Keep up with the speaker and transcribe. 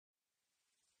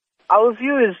Our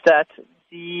view is that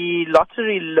the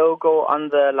lottery logo on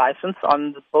the license,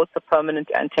 on both the permanent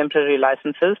and temporary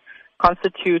licenses,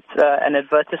 constitutes an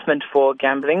advertisement for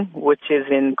gambling, which is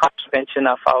in contravention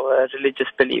of our religious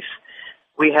beliefs.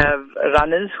 We have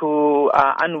runners who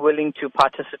are unwilling to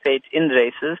participate in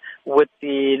races with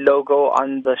the logo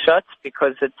on the shirts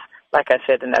because it's, like I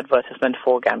said, an advertisement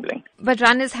for gambling. But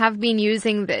runners have been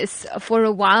using this for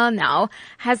a while now.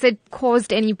 Has it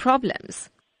caused any problems?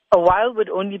 A while would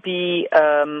only be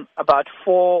about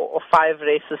 4 or 5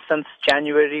 races since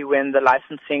January, when the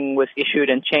licensing was issued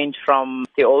and changed from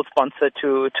the old sponsor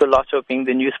to Lotto being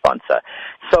the new sponsor.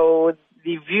 So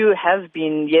the view has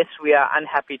been, yes, we are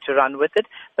unhappy to run with it,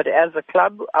 but as a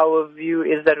club, our view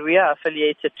is that we are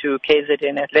affiliated to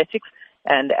KZN Athletics,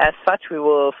 and as such, we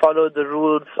will follow the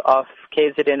rules of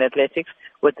KZN Athletics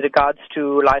with regards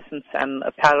to license and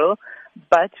apparel.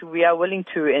 But we are willing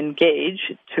to engage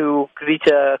to reach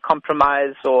a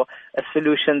compromise or a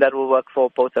solution that will work for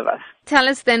both of us. Tell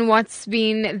us then what's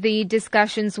been the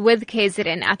discussions with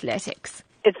KZN Athletics.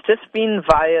 It's just been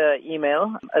via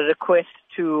email, a request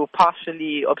to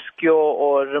partially obscure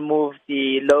or remove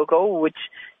the logo, which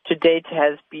to date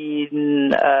has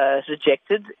been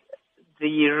rejected.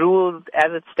 The rule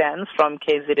as it stands from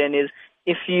KZN is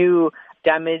if you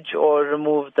damage or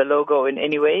remove the logo in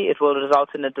any way, it will result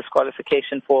in a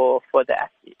disqualification for the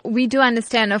athlete. We do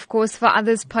understand, of course, for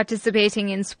others participating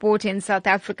in sport in South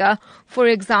Africa, for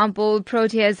example,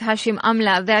 Protea's Hashim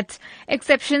Amla, that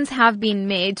exceptions have been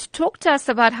made. Talk to us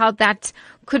about how that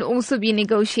could also be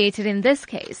negotiated in this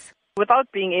case.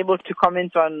 Without being able to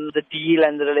comment on the deal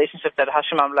and the relationship that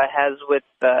Hashim Amla has with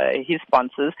his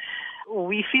sponsors,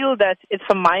 we feel that it's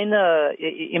a minor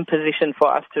imposition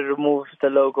for us to remove the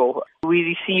logo. We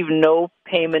receive no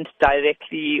payment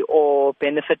directly or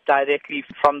benefit directly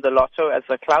from the Lotto as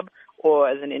a club or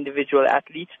as an individual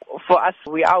athlete. For us,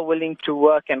 we are willing to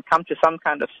work and come to some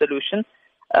kind of solution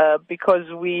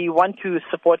because we want to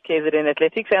support KZN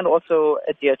Athletics and also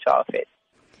adhere to our faith.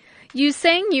 You're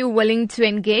saying you're willing to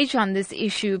engage on this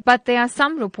issue, but there are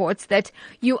some reports that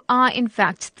you are in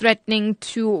fact threatening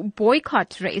to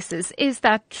boycott races. Is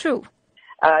that true?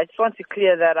 I just want to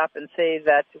clear that up and say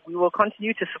that we will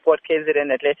continue to support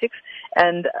KZN Athletics,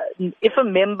 and if a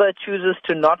member chooses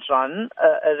to not run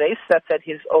a race, that's at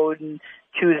his own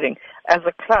choosing. As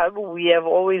a club, we have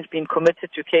always been committed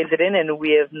to KZN, and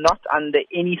we have not under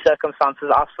any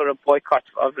circumstances asked for a boycott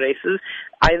of races,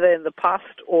 either in the past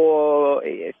or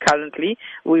currently.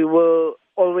 We will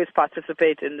always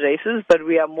participate in races, but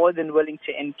we are more than willing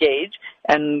to engage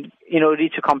and,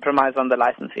 reach a compromise on the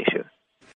license issue.